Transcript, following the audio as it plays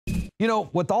You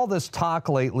know, with all this talk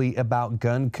lately about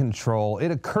gun control, it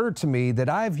occurred to me that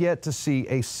I've yet to see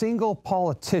a single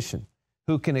politician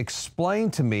who can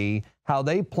explain to me how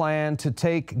they plan to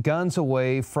take guns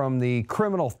away from the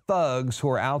criminal thugs who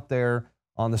are out there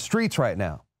on the streets right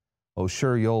now. Oh,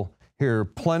 sure, you'll hear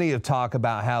plenty of talk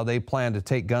about how they plan to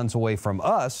take guns away from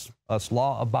us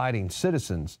law-abiding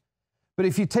citizens. But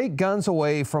if you take guns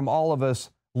away from all of us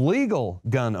legal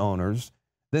gun owners,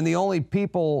 then the only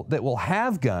people that will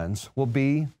have guns will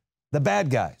be the bad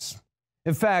guys.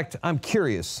 In fact, I'm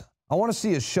curious. I want to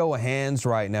see a show of hands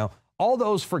right now. All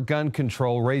those for gun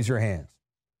control, raise your hands.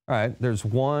 All right, there's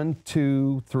 1,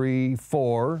 2, 3,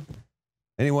 4.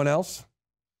 Anyone else?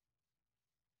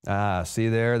 See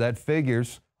there, that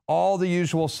figures. All the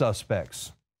usual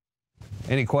suspects.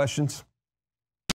 Any questions?